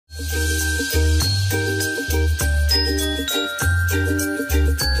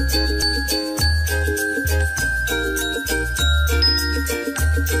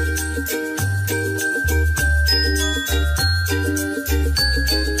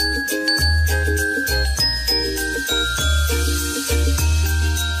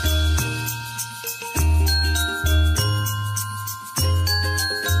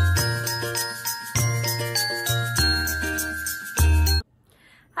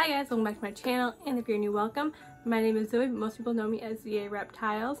Hi guys, welcome back to my channel, and if you're new, welcome. My name is Zoe, but most people know me as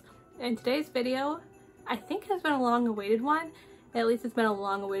𝘼𝙬𝙪𝙾𝑊𝑠. And today's video, I think, has been a long-awaited one. At least it's been a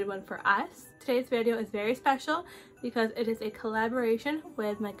long-awaited one for us. Today's video is very special because it is a collaboration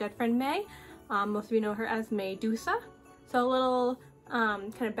with my good friend May. Most of you know her as MEIDUSA. So a little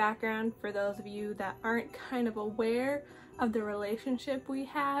kind of background for those of you that aren't kind of aware of the relationship we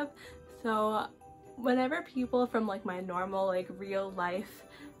have. So whenever people from like my normal like real life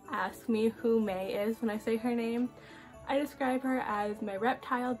ask me who May is when I say her name, I describe her as my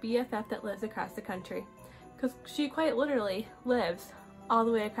reptile BFF that lives across the country, because she quite literally lives all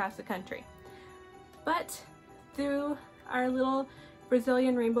the way across the country. But through our little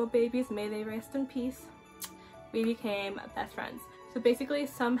Brazilian rainbow babies, may they rest in peace, we became best friends. So basically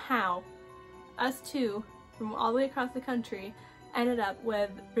somehow us two from all the way across the country ended up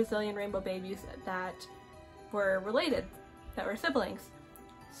with Brazilian rainbow babies that were related, that were siblings.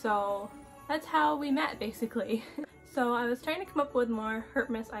 So that's how we met, basically. So I was trying to come up with more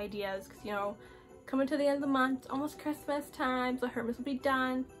Herpmas ideas because, you know, coming to the end of the month, almost Christmas time, so Herpmas will be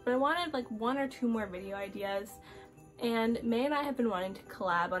done. But I wanted like 1 or 2 more video ideas, and May and I have been wanting to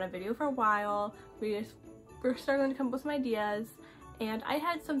collab on a video for a while. We're starting to come up with some ideas, and I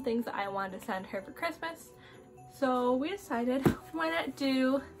had some things that I wanted to send her for Christmas. So we decided, why not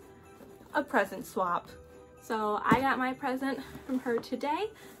do a present swap? So I got my present from her today.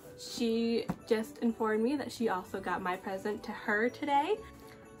 She just informed me that she also got my present to her today.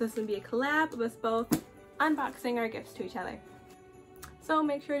 This will be a collab of us both unboxing our gifts to each other. So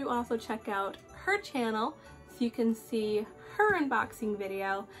make sure you also check out her channel so you can see her unboxing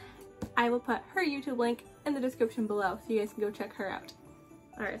video. I will put her YouTube link in the description below so you guys can go check her out.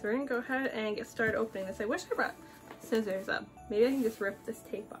 Alright, so we're gonna go ahead and get started opening this. I wish I brought scissors up. Maybe I can just rip this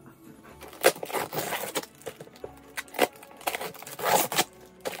tape off.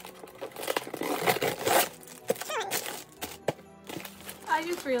 I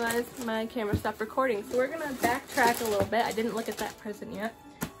just realized my camera stopped recording, so we're gonna backtrack a little bit. I didn't look at that present yet.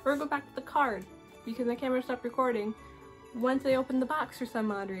 We're gonna go back to the card because my camera stopped recording once I opened the box for some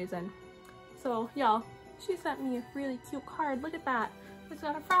odd reason. So y'all, she sent me a really cute card. Look at that. It's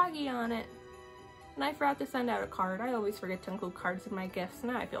got a froggy on it. And I forgot to send out a card. I always forget to include cards in my gifts,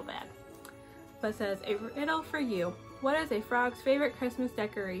 now I feel bad. But it says, a riddle for you. What is a frog's favorite Christmas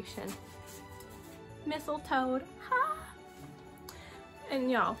decoration? Mistletoe. Ha! And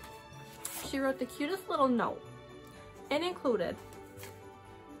y'all, she wrote the cutest little note. It included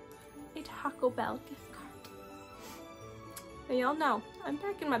a Taco Bell gift card. And y'all know, I'm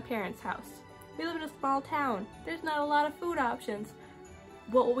back in my parents' house. We live in a small town. There's not a lot of food options.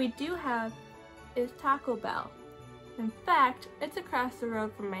 What we do have is Taco Bell. In fact, it's across the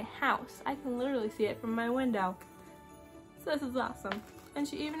road from my house. I can literally see it from my window. So this is awesome. And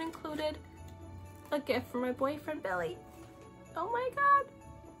she even included a gift for my boyfriend, Billy. Oh my god.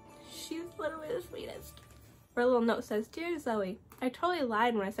 She's literally the sweetest. Her little note says, Dear Zoe, I totally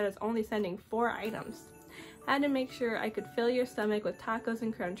lied when I said I was only sending 4 items. I had to make sure I could fill your stomach with tacos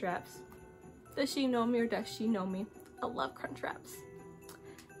and crunch wraps. Does she know me or does she know me? I love crunch wraps.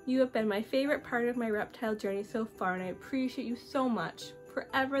 You have been my favorite part of my reptile journey so far, and I appreciate you so much.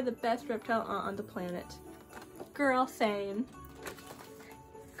 Forever the best reptile on the planet. Girl, same.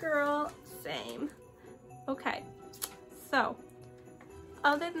 Girl, same. Okay, so,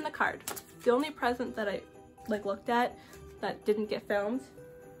 other than the card, the only present that I looked at that didn't get filmed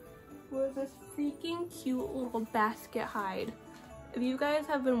was this freaking cute little basket hide. If you guys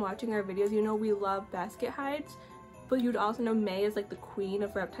have been watching our videos, you know we love basket hides. But you'd also know May is like the queen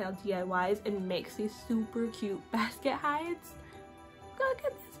of reptile DIYs and makes these super cute basket hides. Look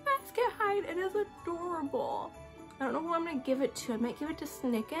at this basket hide, it is adorable. I don't know who I'm gonna give it to. I might give it to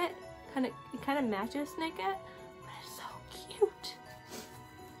Snicket. It kind of matches Snicket, but it's so cute.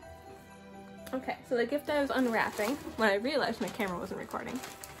 Okay, so the gift I was unwrapping when I realized my camera wasn't recording.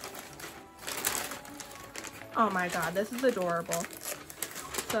 Oh my god, this is adorable.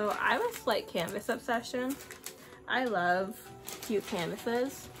 So I have a slight canvas obsession. I love cute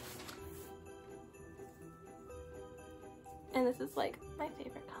canvases. And this is like my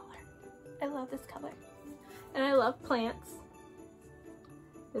favorite color. I love this color. And I love plants.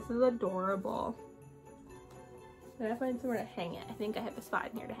 This is adorable. I gotta find somewhere to hang it. I think I have a spot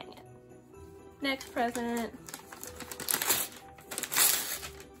in here to hang it. Next present.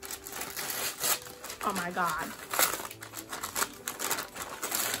 Oh my god.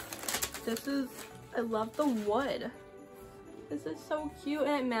 This is, I love the wood. This is so cute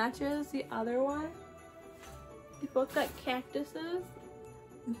and it matches the other one. They both got cactuses.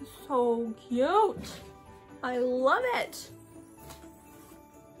 This is so cute. I love it.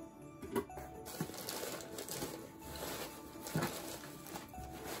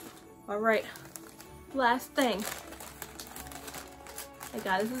 All right, last thing. My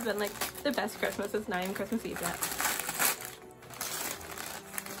god, this has been like the best Christmas. It's not even Christmas Eve yet.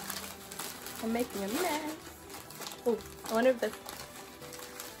 I'm making a mess. Oh, I wonder if this.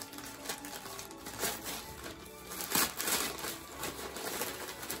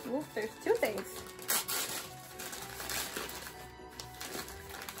 Oh, there's two things.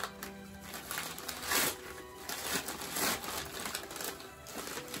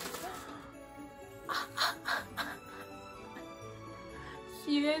 So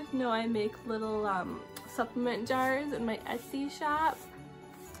you guys know I make little supplement jars in my Etsy shop.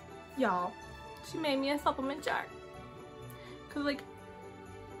 Y'all, she made me a supplement jar. Cause like,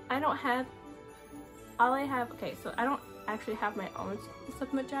 I don't have, all I have, okay, so I don't actually have my own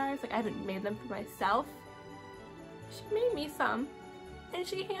supplement jars. Like I haven't made them for myself. She made me some and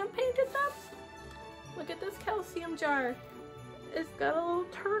she hand painted them. Look at this calcium jar. It's got a little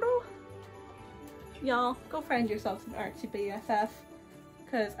turtle. Y'all, go find yourself some artsy BFF.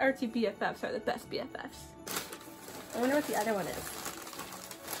 Cause artsy BFFs are the best BFFs. I wonder what the other one is.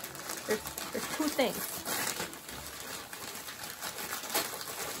 There's two things.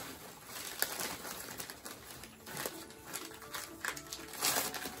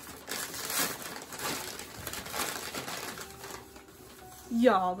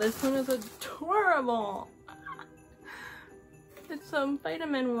 Y'all, this one is adorable. It's some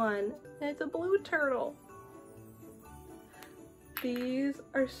vitamin one, and it's a blue turtle. These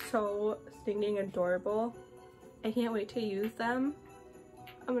are so stinking adorable. I can't wait to use them.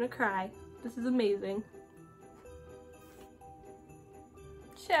 I'm gonna cry. This is amazing.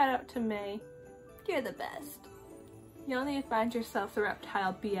 Shout out to May. You're the best. Y'all need to find yourself a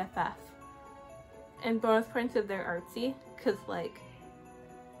reptile BFF. And bonus points if they're artsy, cause like,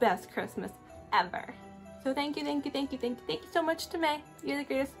 best Christmas ever. So thank you so much to May. You're the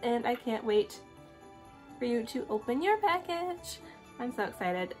greatest and I can't wait for you to open your package. I'm so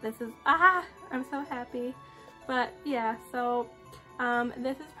excited. This is, I'm so happy. But yeah, so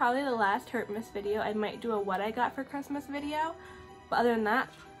this is probably the last Herpmas video. I might do a what I got for Christmas video. But other than that,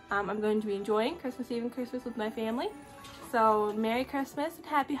 I'm going to be enjoying Christmas Eve and Christmas with my family. So Merry Christmas and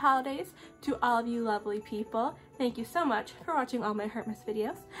Happy Holidays to all of you lovely people. Thank you so much for watching all my Herpmas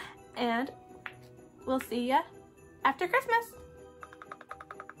videos. And we'll see ya after Christmas.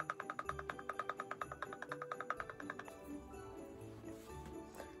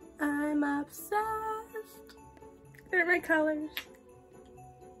 I'm obsessed. They're my colors.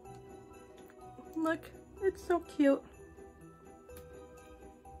 Look, it's so cute.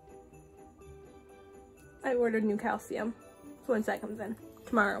 I ordered new calcium. So once that comes in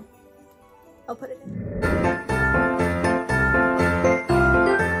tomorrow, I'll put it in.